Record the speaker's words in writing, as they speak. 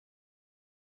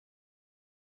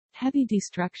Heavy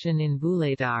destruction in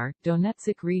Vuhledar,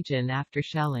 Donetsk region after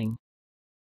shelling.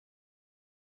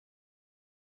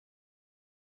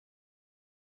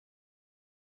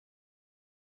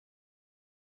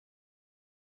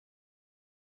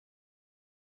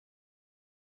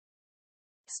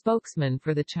 Spokesman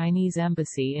for the Chinese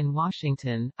embassy in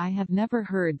Washington, I have never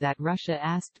heard that Russia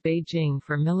asked Beijing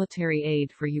for military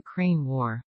aid for Ukraine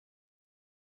war.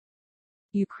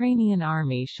 Ukrainian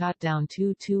army shot down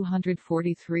two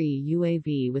 243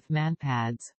 UAV with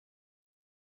manpads.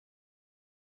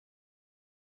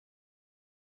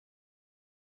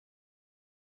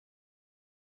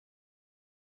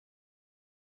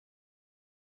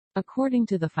 According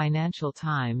to the Financial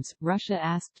Times, Russia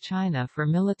asked China for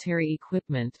military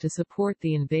equipment to support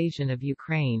the invasion of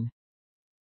Ukraine.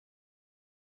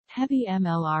 Heavy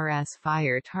MLRS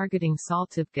fire targeting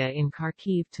Saltivka in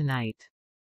Kharkiv tonight.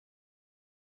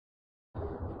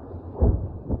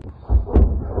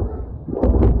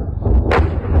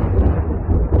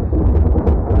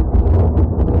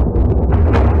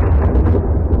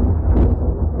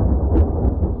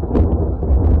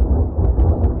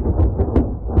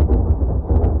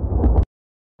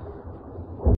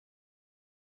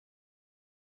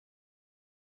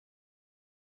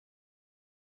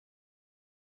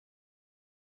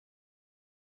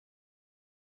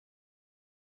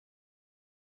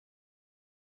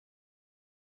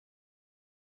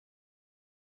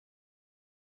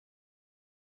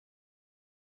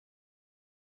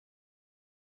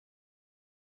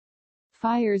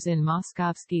 Fires in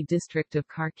Moskovsky district of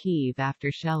Kharkiv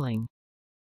after shelling.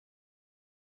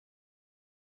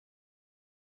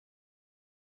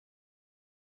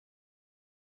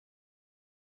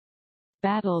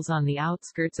 Battles on the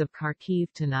outskirts of Kharkiv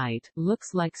tonight,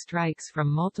 looks like strikes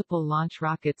from multiple launch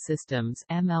rocket systems,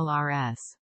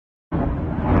 MLRS.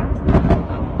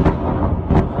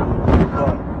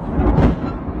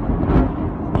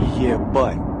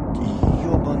 Ебать,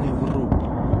 ёбаный в рот,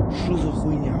 шо за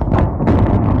хуйня?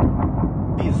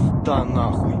 Пизда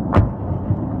нахуй.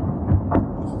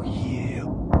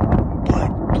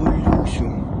 Ебать, Тулюсю.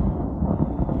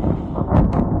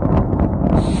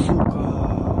 Сука.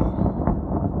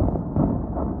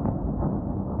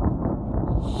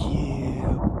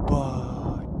 Ебать.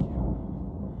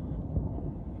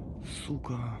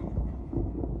 Сука.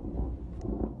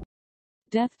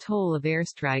 Death toll of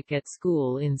airstrike at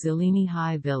school in Zeleny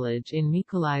High village in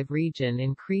Mykolaiv region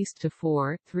increased to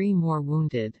 4, 3 more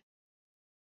wounded.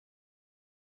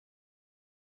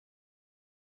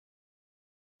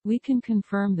 We can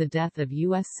confirm the death of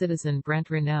U.S. citizen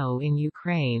Brent Renault in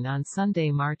Ukraine on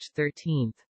Sunday, March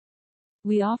 13.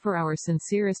 We offer our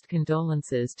sincerest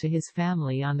condolences to his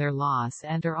family on their loss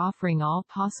and are offering all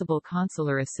possible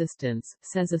consular assistance,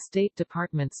 says a State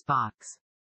Department spokesman.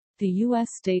 The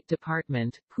U.S. State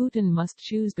Department, Putin must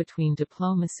choose between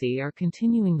diplomacy or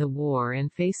continuing the war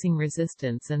and facing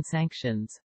resistance and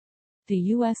sanctions. The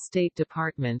U.S. State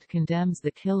Department condemns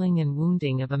the killing and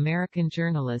wounding of American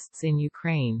journalists in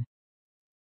Ukraine.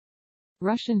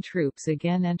 Russian troops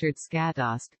again entered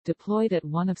Skadovsk, deployed at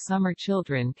one of summer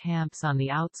children camps on the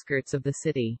outskirts of the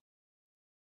city.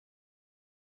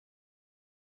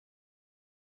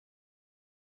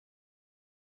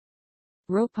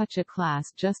 Ropucha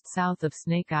class just south of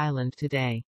Snake Island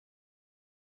today.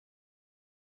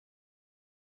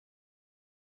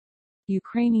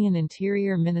 Ukrainian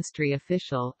Interior Ministry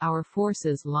official, our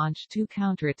forces launched 2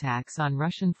 counterattacks on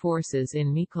Russian forces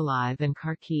in Mykolaiv and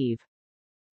Kharkiv.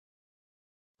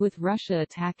 With Russia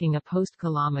attacking a post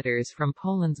kilometers from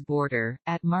Poland's border,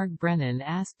 at Marg Brennan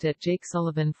asked at Jake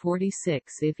Sullivan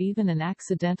 46 if even an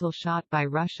accidental shot by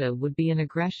Russia would be an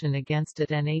aggression against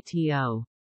it NATO.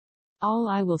 All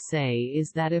I will say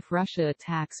is that if Russia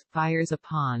attacks, fires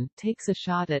upon, takes a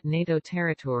shot at NATO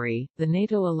territory, the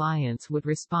NATO alliance would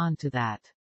respond to that.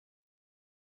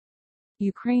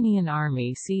 Ukrainian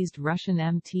army seized Russian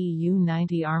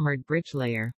MTU-90 armored bridge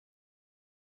layer.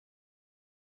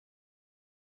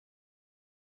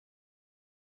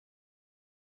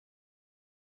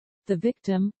 The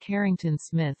victim, Carrington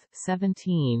Smith,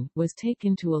 17, was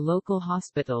taken to a local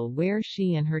hospital where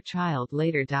she and her child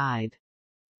later died.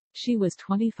 She was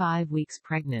 25 weeks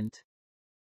pregnant.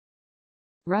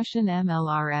 Russian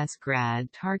MLRS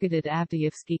Grad targeted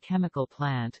Avdiivsky chemical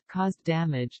plant, caused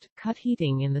damaged, cut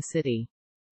heating in the city.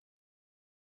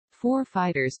 4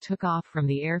 fighters took off from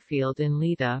the airfield in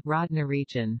Lida, Rodna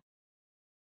region.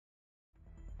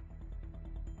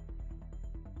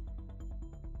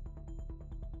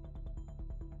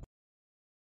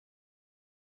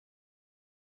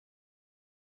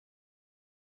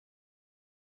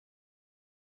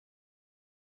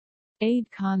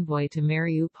 Aid convoy to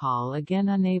Mariupol again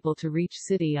unable to reach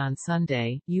city on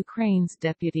Sunday, Ukraine's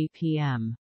deputy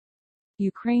PM.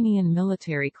 Ukrainian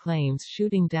military claims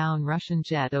shooting down Russian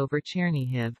jet over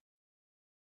Chernihiv.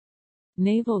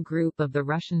 Naval group of the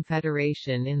Russian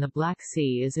Federation in the Black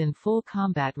Sea is in full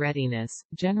combat readiness,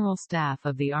 General Staff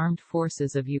of the Armed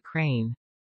Forces of Ukraine.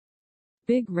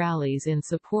 Big rallies in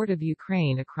support of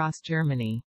Ukraine across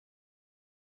Germany.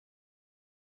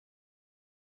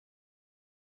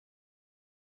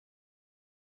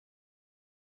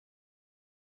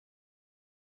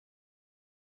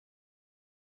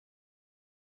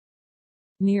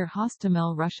 Near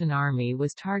Hostomel, Russian army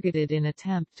was targeted in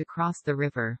attempt to cross the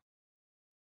river.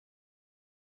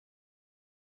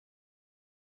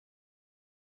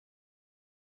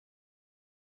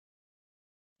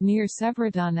 Near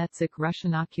Severodonetsk,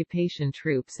 Russian occupation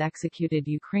troops executed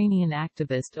Ukrainian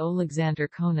activist Oleksandr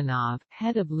Kononov,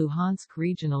 head of Luhansk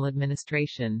Regional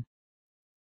Administration.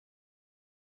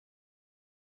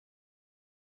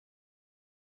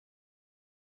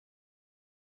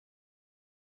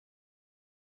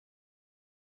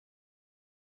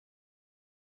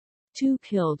 Two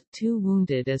killed, 2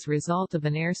 wounded as result of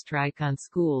an airstrike on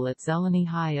school at Zeleny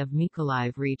High of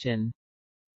Mykolaiv region.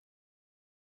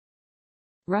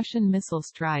 Russian missile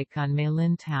strike on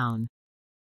Mailin town.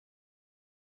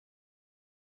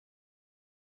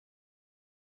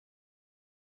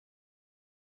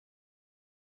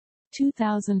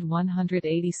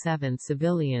 (2,187)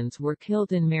 civilians were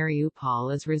killed in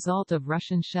Mariupol as result of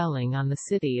Russian shelling on the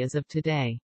city as of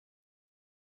today.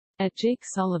 At Jake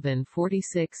Sullivan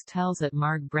 46 tells at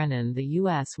Marg Brennan the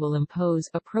U.S. will impose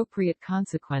appropriate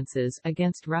consequences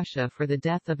against Russia for the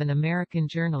death of an American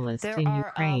journalist in Ukraine.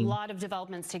 There are a lot of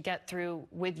developments to get through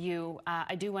with you.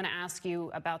 I do want to ask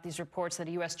you about these reports that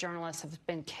a U.S. journalist has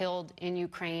been killed in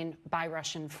Ukraine by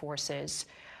Russian forces.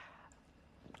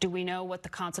 Do we know what the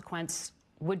consequence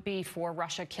would be for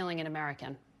Russia killing an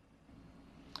American?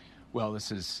 Well,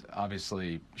 this is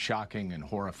obviously shocking and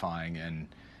horrifying, and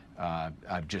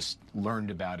I've just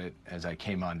learned about it as I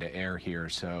came onto air here,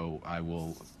 so I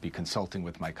will be consulting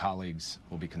with my colleagues,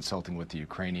 we'll be consulting with the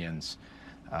Ukrainians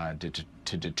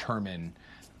to determine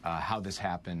how this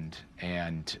happened,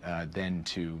 and then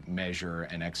to measure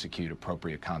and execute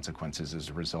appropriate consequences as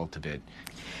a result of it.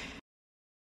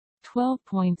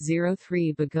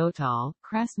 12.03 Bogotol,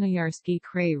 Krasnoyarsky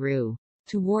Krai RU.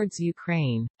 Towards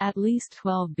Ukraine. At least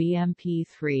 12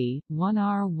 BMP-3, 1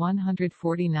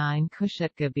 R-149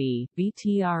 Kushetka B,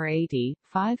 BTR-80,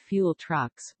 5 fuel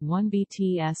trucks, 1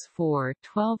 BTS-4,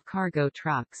 12 cargo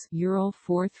trucks, Ural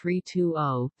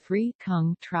 4320, 3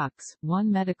 Kung trucks,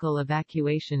 1 medical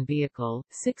evacuation vehicle,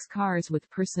 6 cars with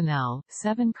personnel,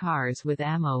 7 cars with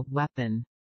ammo, weapon.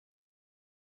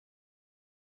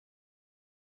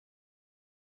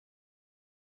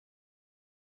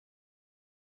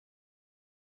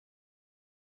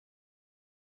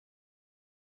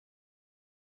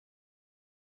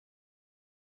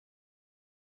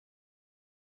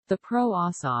 The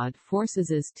pro-Assad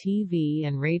Forces' TV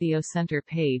and radio center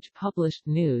page published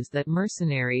news that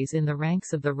mercenaries in the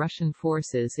ranks of the Russian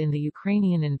forces in the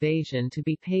Ukrainian invasion to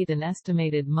be paid an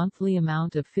estimated monthly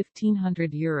amount of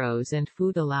 €1,500 and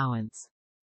food allowance.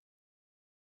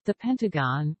 The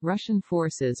Pentagon, Russian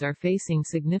forces are facing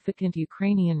significant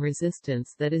Ukrainian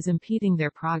resistance that is impeding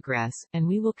their progress, and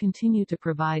we will continue to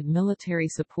provide military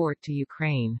support to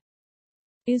Ukraine.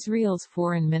 Israel's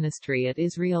foreign ministry at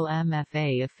Israel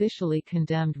MFA officially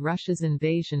condemned Russia's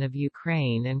invasion of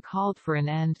Ukraine and called for an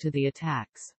end to the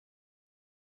attacks.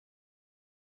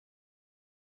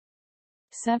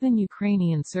 7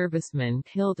 Ukrainian servicemen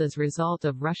killed as result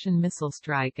of Russian missile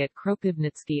strike at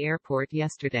Kropivnitsky airport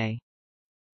yesterday.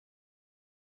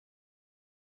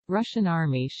 Russian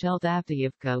army shelled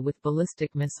Avdiivka with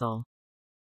ballistic missile.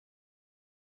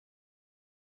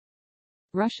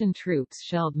 Russian troops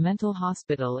shelled mental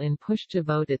hospital in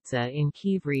Pushcha-Voditsa in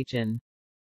Kyiv region.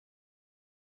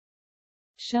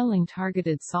 Shelling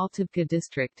targeted Saltivka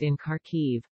district in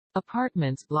Kharkiv.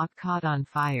 Apartments block caught on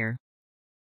fire.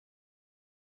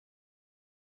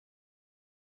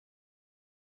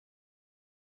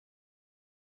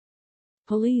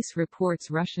 Police reports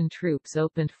Russian troops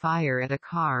opened fire at a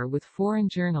car with foreign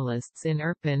journalists in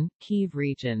Irpin, Kyiv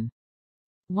region.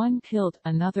 1 killed,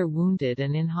 another wounded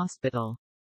and in hospital.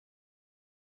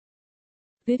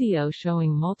 Video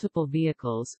showing multiple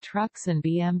vehicles, trucks and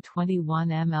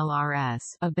BM-21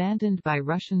 MLRS, abandoned by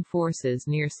Russian forces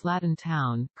near Slatin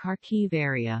town, Kharkiv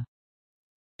area.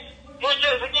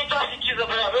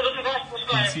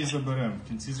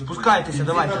 Спускайтеся,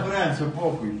 давайте. Заберемося,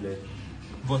 похуй, блядь.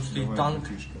 Вот стоїть танк.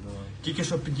 Тільки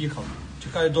що під'їхав.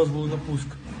 Чекаю дозволу на пуск.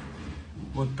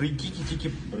 Вот прийдите,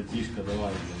 тільки... Братишка,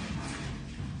 давай.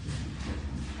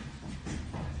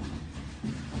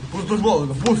 Пусть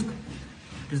дозволено, пуск!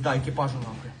 Пизда екіпажу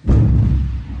нахуй.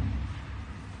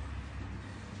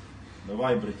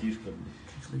 Давай, братишка.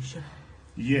 Слышишь?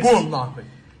 Есть. Бум нахуй!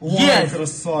 Ой, Есть!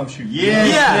 красавчик.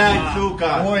 Есть, блядь,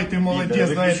 сука. Ой, ты молодец,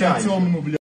 Пидор, дай выключай. там темную,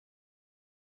 блядь.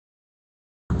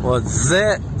 Вот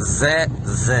З.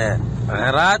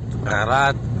 Град.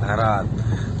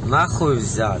 Нахуй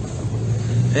взят.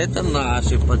 Это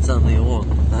наши пацаны, вон,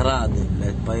 грады,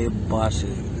 блядь,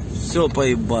 поебашили. Все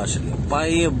поебашили,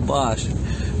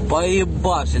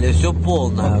 все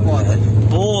полное, блядь,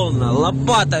 полное,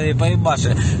 лопатами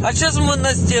поебашили. А сейчас мы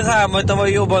настигаем этого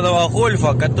ебаного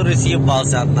гольфа, который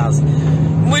съебался от нас.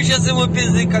 Мы сейчас ему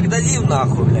пизды как дадим,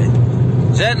 нахуй, блядь.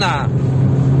 Жена,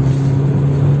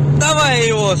 давай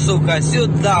его, сука,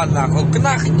 сюда, нахуй, к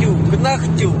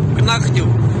ногтю.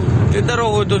 Ты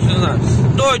дорогу тут знаешь.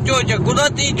 Стой, тетя, куда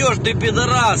ты идешь, ты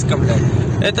пидораска, блядь.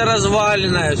 Это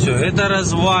разваленное все, это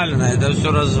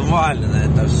все развалено,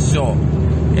 это все.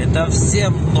 Это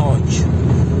всем ночь.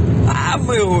 А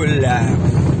мы гуляем.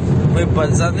 Мы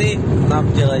пацаны,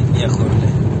 нам делать нехуй,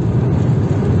 блядь.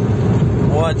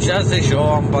 Вот, сейчас еще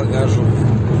вам покажу.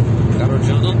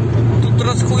 Короче, тут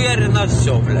расхуярено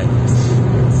все, блядь.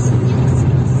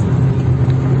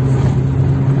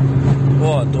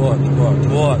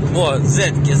 Вот,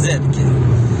 зетки.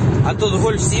 А тут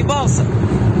гольф съебался.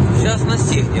 Сейчас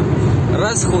настигнем.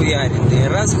 Расхуяренные.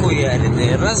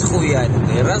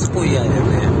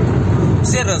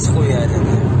 Все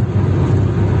расхуяренные.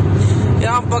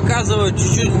 Я вам показываю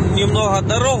чуть-чуть немного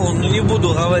дорогу, но не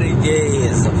буду говорить, где я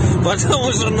ездил.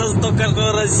 Потому что нас только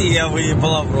что Россия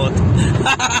выебала в рот.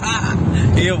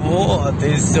 И вот,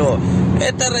 и все.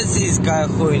 Это российская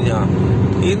хуйня.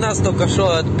 И нас только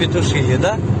что отпетушили,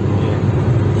 да?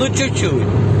 Ну, чуть-чуть.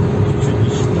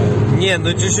 Не,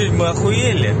 ну чуть-чуть мы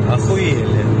охуели.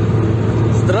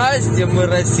 Здрасте, мы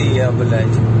Россия,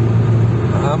 блядь.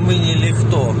 А мы не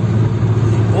лихто.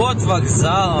 Вот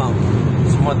вокзалом.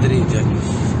 Смотрите.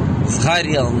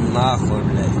 Сгорел нахуй,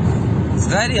 блядь.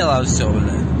 Сгорело все,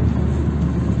 блядь.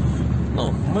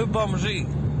 Ну, мы бомжи.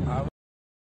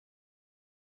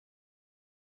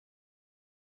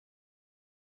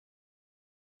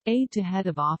 Aide to head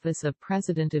of office of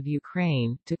President of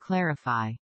Ukraine, to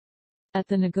clarify. At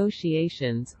the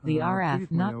negotiations, the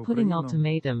RF not putting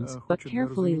ultimatums, but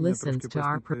carefully listens to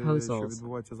our proposals.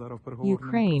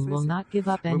 Ukraine will not give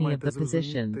up any of the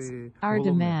positions. Our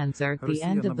demands are the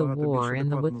end of the war and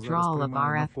the withdrawal of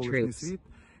RF troops.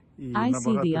 I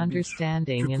see the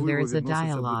understanding and there is a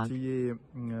dialogue.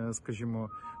 Скажімо,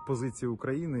 позиції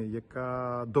України,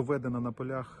 яка доведена на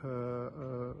полях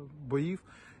боїв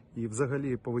і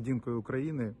взагалі поведінкою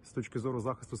України з точки зору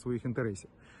захисту своїх інтересів.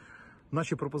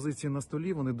 Наші пропозиції на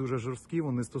столі, вони дуже жорсткі,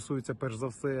 вони стосуються перш за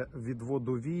все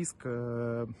відводу військ,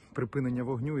 припинення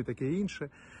вогню і таке інше.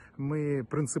 Ми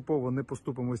принципово не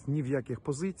поступимось ні в яких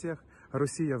позиціях.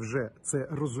 Росія вже це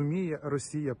розуміє,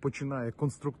 Росія починає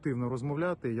конструктивно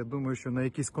розмовляти. Я думаю, що на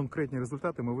якісь конкретні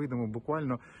результати ми вийдемо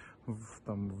буквально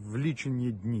в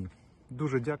лічені дні.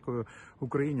 Дуже дякую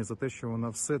Україні за те, що вона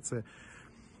все це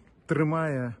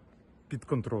тримає під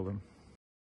контролем.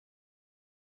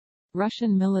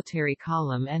 Russian military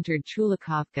column entered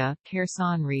Chulikovka,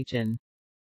 Kherson region.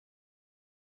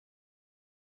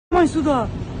 Давай сюда.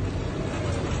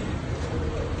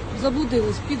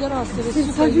 Заблудились, підараси.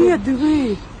 Совет,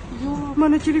 диви. У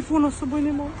мене телефону з собою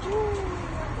нема.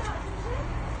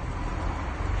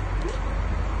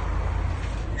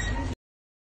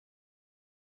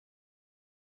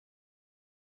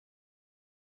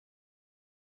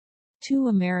 Two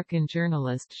American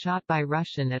journalists shot by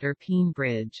Russian at Irpin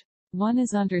Bridge. One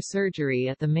is under surgery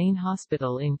at the main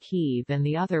hospital in Kyiv and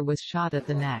the other was shot at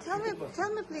the neck.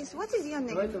 Tell me please, what is your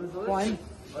name? Juan.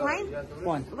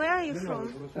 Juan? Where are you from?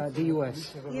 The U.S.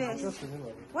 Yes.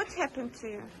 What happened to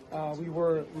you?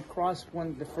 We crossed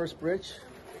the first bridge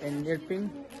in Irpin.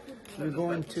 We're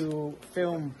going to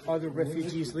film other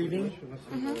refugees leaving,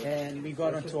 and we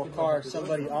got into a car.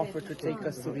 Somebody offered to take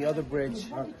us to the other bridge,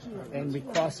 and we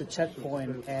crossed the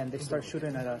checkpoint, and they start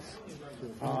shooting at us.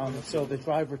 So the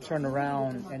driver turned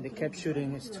around, and they kept shooting.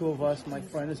 It's two of us. My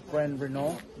friend is Brent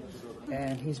Renault,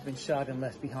 and he's been shot and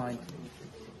left behind.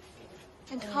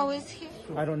 And how is he?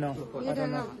 I don't know. You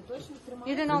don't know.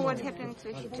 You don't know what happened to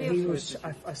him.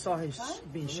 I saw him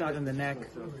being shot in the neck,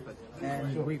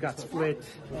 and we got split,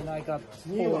 and I got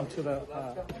pulled into the.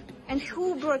 And who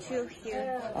brought you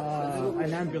here?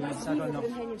 An ambulance. I don't know.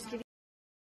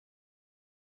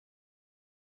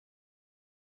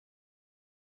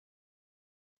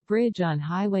 bridge on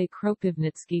highway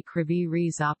Kropivnitsky-Kryvyi Rih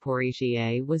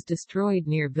Zaporizhye was destroyed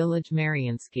near village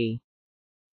Maryansky.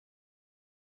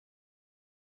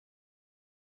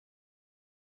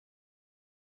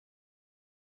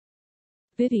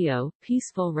 Video,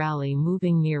 peaceful rally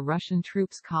moving near Russian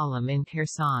troops column in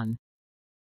Kherson.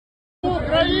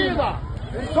 Україна!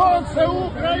 Херсон – це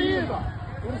Україна!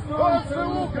 Херсон – це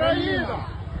Україна!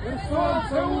 Херсон –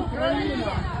 це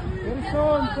Україна!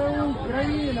 Херсон – це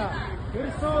Україна!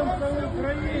 Херсон – це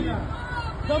Україна!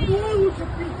 Домой лучше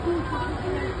прикрути!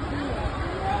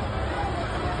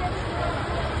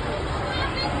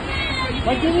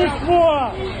 Подними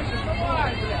ствол!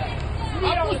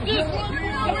 Опусти ствол!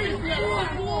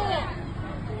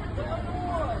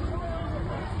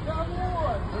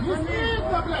 Не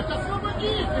стыдно, блядь,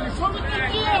 освободители! Что вы тут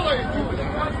делаете?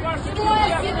 Стой,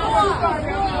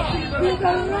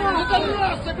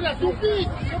 пидорасы, блядь, убить!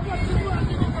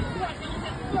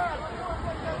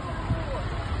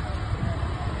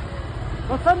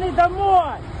 Пацаны,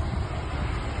 домой!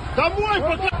 Домой,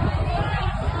 пока!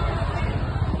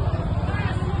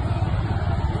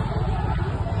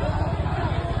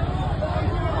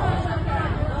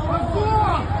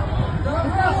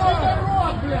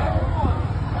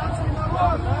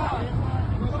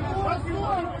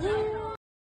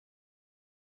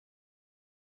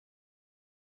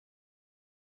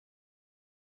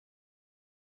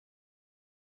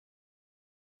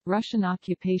 Russian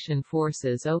occupation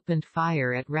forces opened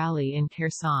fire at rally in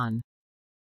Kherson.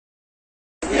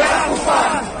 Русский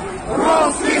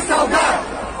солдат!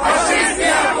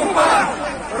 Фашистский оккупант!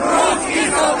 Русский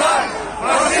солдат!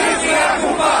 Фашистский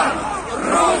оккупант!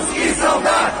 Русский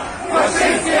солдат!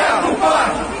 Фашистский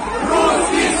оккупант!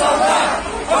 Русский солдат!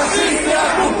 Фашистский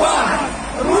оккупант!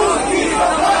 Русский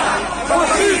солдат!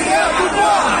 Фашистский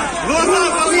оккупант! Глаза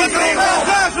посмотри,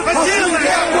 глаза, что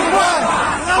поделали! Оккупант!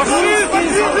 Фашистский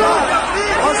оккупант! Русский солдат!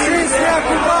 Фашистский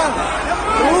оккупант!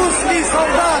 Русский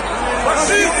солдат!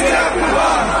 Фашистский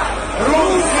оккупант!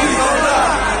 Русский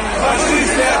солдат!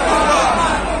 Фашистский оккупант!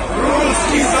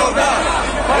 Русский солдат!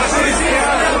 Фашистский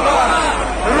оккупант!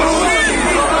 Русский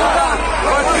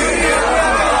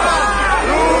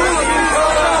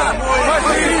солдат!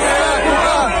 Фашистский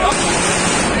оккупант!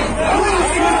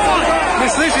 Вы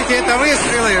слышите, это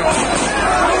выстрелы?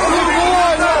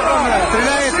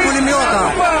 Стреляет с пулемета.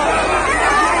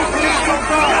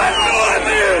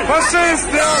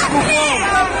 Фашистский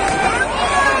оккупант!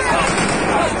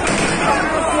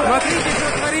 Смотрите, что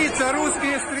творится,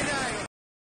 русские стреляют.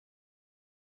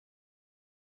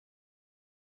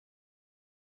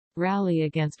 Rally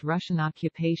against Russian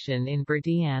occupation in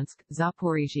Berdyansk,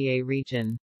 Zaporizhye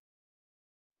region.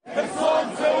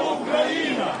 Херсон – це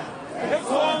Україна!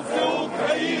 Херсон – це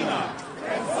Україна!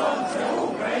 Херсон – це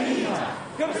Україна!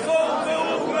 Херсон – це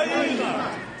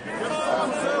Україна!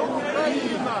 Херсон – це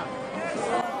Україна!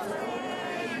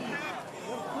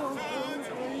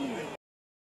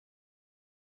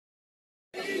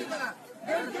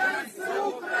 Бердянськ – це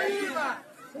Україна!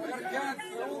 Бердянськ –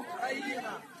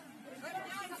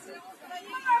 це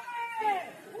Україна!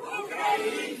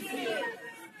 Українці!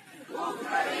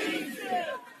 Українці!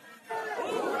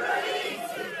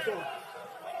 Українці!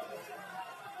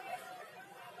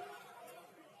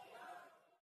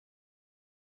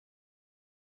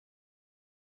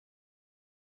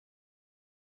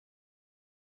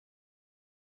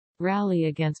 Rally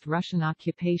against Russian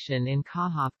occupation in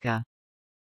Kakhovka.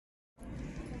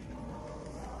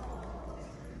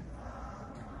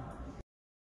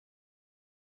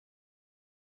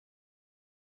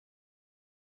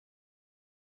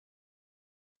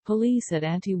 Police at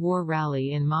anti-war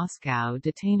rally in Moscow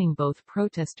detaining both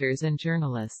protesters and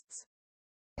journalists.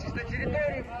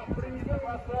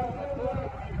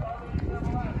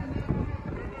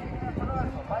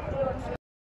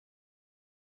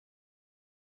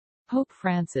 Pope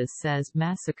Francis says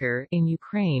massacre in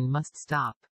Ukraine must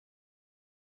stop.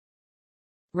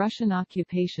 Russian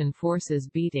occupation forces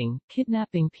beating,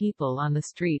 kidnapping people on the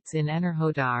streets in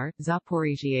Enerhodar,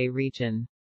 Zaporizhye region.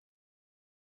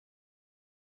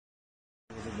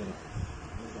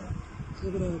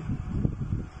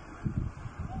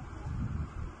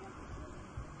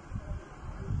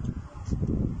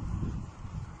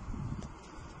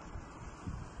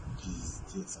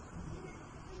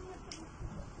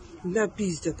 Да,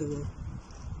 пиздят его.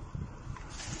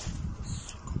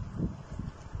 Сука.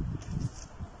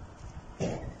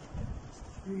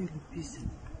 Пиздят.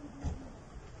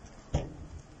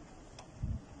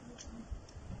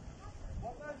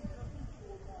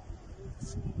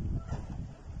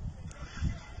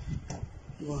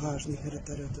 Багажник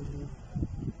вертолета был.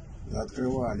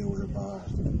 Открывали уже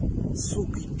багажник.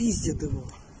 Сука, и пиздят его.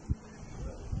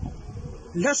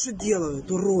 Ляши делают,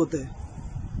 уроды.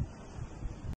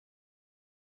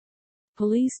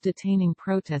 Police detaining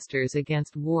protesters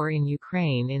against war in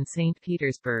Ukraine in St.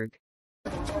 Petersburg.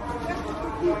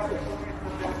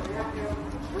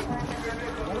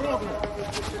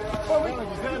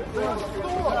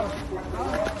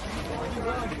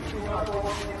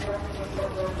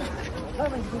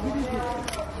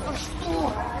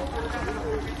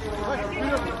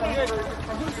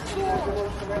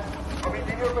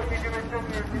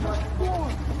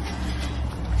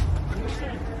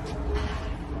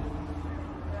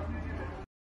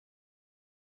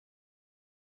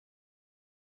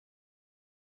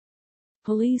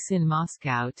 Police in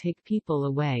Moscow take people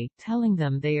away, telling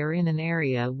them they are in an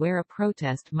area where a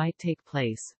protest might take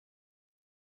place.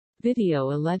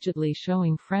 Video allegedly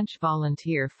showing French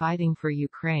volunteer fighting for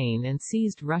Ukraine and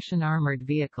seized Russian armored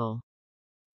vehicle.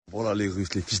 Voilà les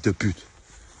Russes, les fils de pute.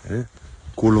 Hein?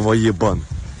 Курва ебан.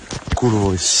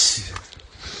 Курва,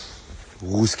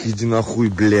 русский иди нахуй,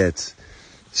 блядь.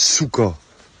 Сука.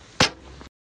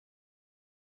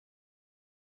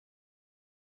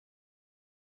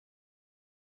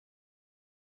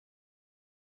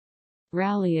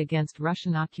 Rally against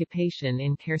Russian occupation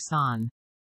in Kherson.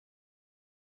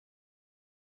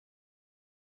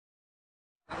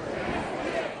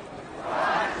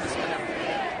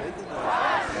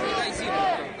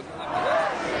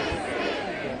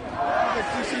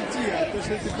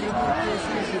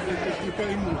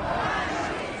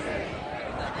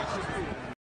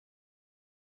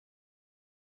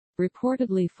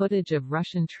 Reportedly footage of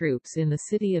Russian troops in the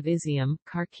city of Izium,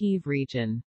 Kharkiv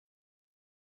region.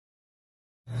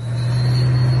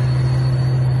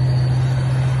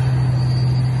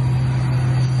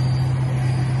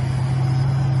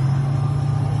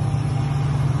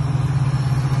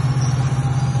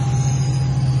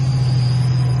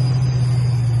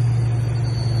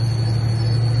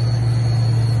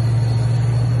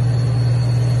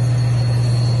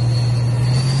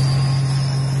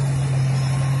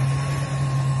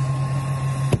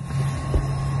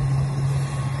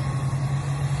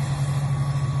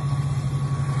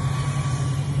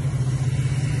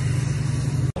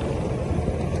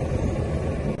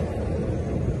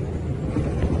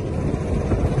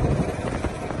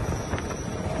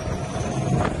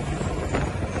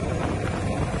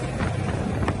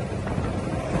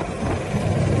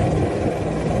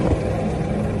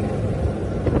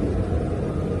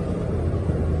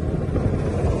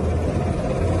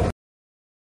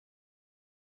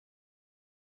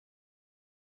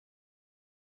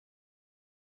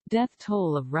 Death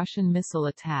toll of Russian missile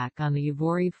attack on the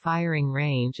Yuvoriv firing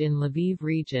range in Lviv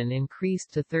region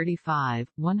increased to 35,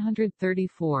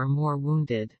 134 more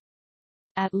wounded.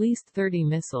 At least 30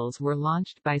 missiles were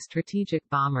launched by strategic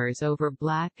bombers over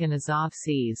Black and Azov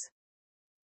seas.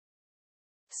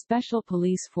 Special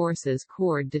police forces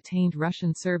Kord detained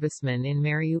Russian servicemen in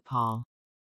Mariupol.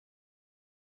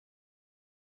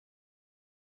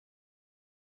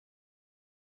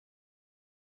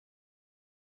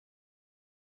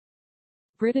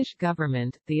 British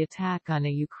government, the attack on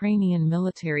a Ukrainian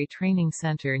military training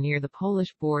center near the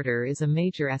Polish border is a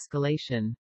major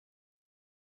escalation.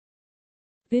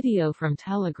 Video from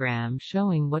Telegram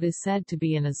showing what is said to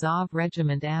be an Azov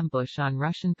regiment ambush on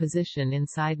Russian position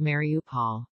inside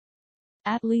Mariupol.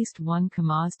 At least one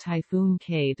Kamaz Typhoon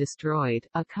K destroyed,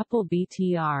 a couple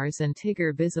BTRs and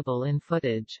Tiger visible in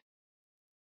footage.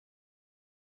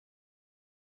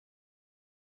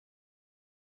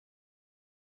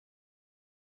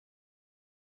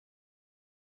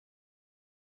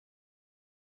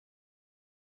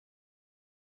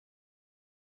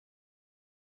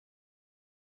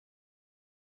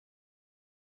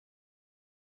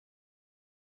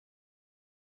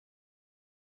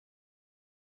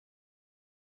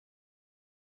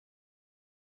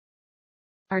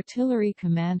 Artillery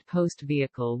command post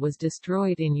vehicle was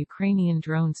destroyed in Ukrainian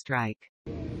drone strike.